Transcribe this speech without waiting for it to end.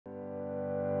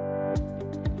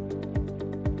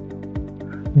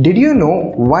Did you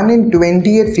know 1 in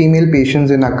 28 female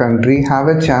patients in our country have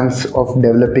a chance of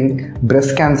developing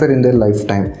breast cancer in their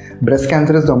lifetime? Breast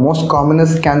cancer is the most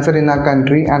commonest cancer in our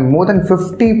country, and more than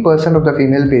 50% of the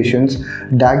female patients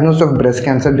diagnosed of breast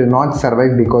cancer do not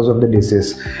survive because of the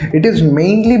disease. It is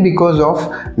mainly because of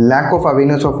lack of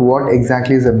awareness of what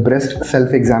exactly is a breast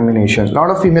self-examination. A lot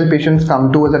of female patients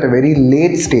come to us at a very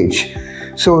late stage.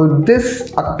 So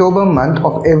this October month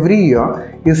of every year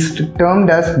is termed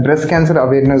as Breast Cancer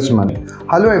Awareness Month.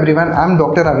 Hello everyone, I am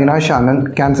Dr. Avinash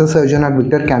Anand, Cancer Surgeon at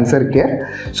Victor Cancer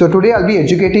Care. So today I'll be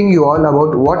educating you all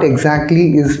about what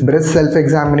exactly is breast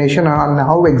self-examination and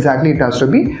how exactly it has to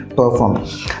be performed.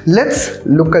 Let's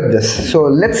look at this. So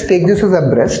let's take this as a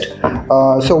breast.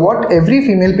 So what every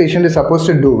female patient is supposed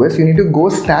to do is, you need to go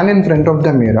stand in front of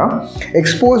the mirror,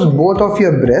 expose both of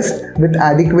your breasts with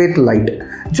adequate light.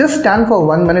 Just stand for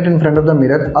 1 minute in front of the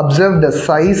mirror, observe the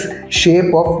size,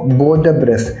 shape of both the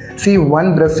breasts. See,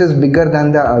 one breast is bigger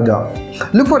than the other.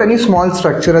 Look for any small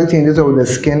structural changes over the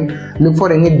skin. Look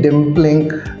for any dimpling.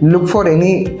 Look for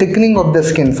any thickening of the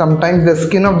skin. Sometimes the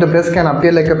skin of the breast can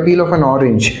appear like a peel of an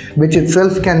orange, which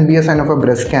itself can be a sign of a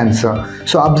breast cancer.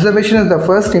 So observation is the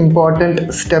first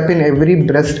important step in every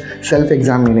breast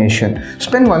self-examination.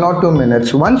 Spend 1 or 2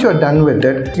 minutes. Once you are done with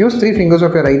it, use 3 fingers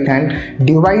of your right hand,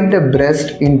 divide the breast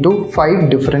into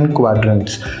 5 different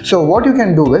quadrants. So what you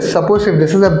can do is, suppose if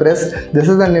this is a breast, this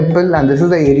is the nipple and this is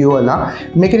the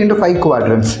areola, make it into 5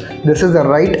 quadrants. This is the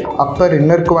right upper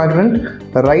inner quadrant,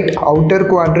 right outer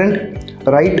quadrant,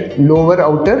 right lower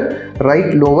outer,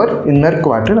 right lower inner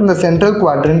quadrant, and the central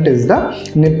quadrant is the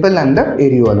nipple and the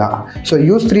areola. So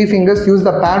use 3 fingers, use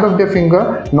the pad of the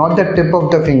finger, not the tip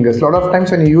of the fingers. A lot of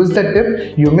times when you use the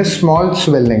tip, you miss small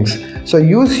swellings. So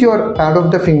use your pad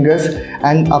of the fingers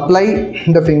and apply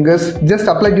the fingers. Just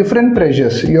apply different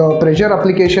pressures. Your pressure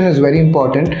application is very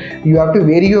important. You have to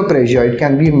vary your pressure. It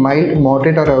can be mild,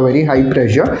 moderate or a very high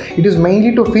pressure. It is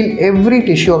mainly to feel every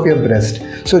tissue of your breast.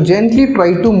 So gently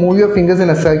try to move your fingers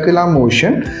in a circular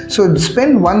motion. So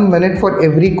spend 1 minute for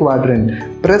every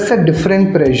quadrant. Press at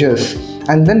different pressures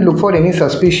and then look for any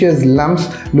suspicious lumps.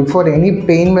 Look for any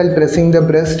pain while pressing the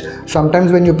breast.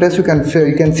 Sometimes when you press, you can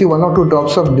see 1 or 2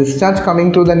 drops of discharge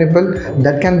coming through the nipple.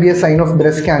 That can be a sign of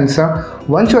breast cancer.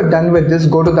 Once you are done with this,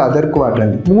 go to the other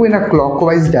quadrant. Move in a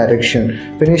clockwise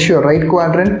direction. Finish your right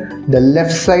quadrant, the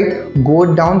left side,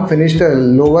 go down, finish the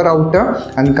lower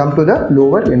outer and come to the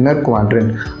lower inner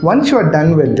quadrant. Once you are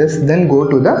done with this, then go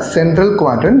to the central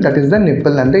quadrant, that is the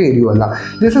nipple and the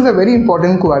areola. This is a very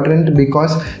important quadrant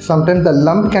because sometimes the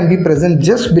lump can be present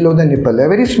just below the nipple, a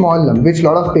very small lump which a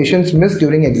lot of patients miss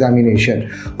during examination.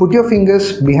 Put your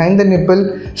fingers behind the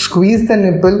nipple, squeeze the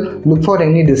nipple, look for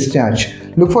any discharge.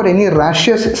 Look for any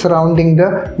rashes surrounding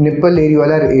the nipple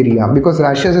areolar area, because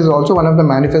rashes is also one of the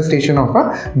manifestation of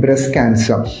a breast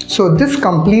cancer. So this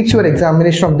completes your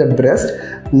examination of the breast.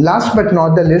 Last but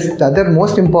not the least, the other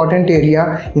most important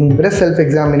area in breast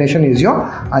self-examination is your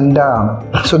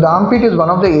underarm. So the armpit is one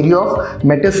of the area of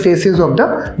metastasis of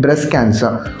the breast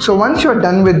cancer. So once you are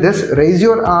done with this, raise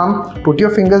your arm, put your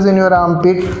fingers in your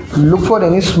armpit, look for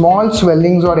any small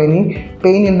swellings or any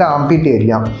pain in the armpit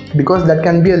area, because that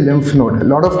can be a lymph node. A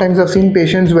lot of times I've seen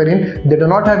patients wherein they do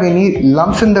not have any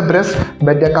lumps in the breast,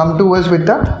 but they come to us with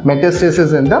the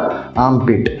metastasis in the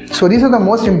armpit. So these are the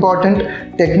most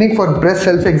important technique for breast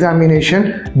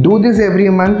self-examination. Do this every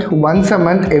month, once a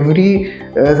month, every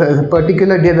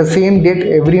particular day, the same date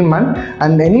every month.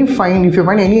 And if you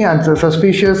find any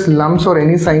suspicious lumps or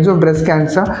any signs of breast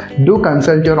cancer, do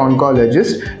consult your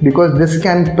oncologist, because this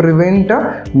can prevent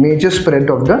a major spread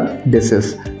of the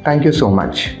disease. Thank you so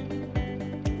much.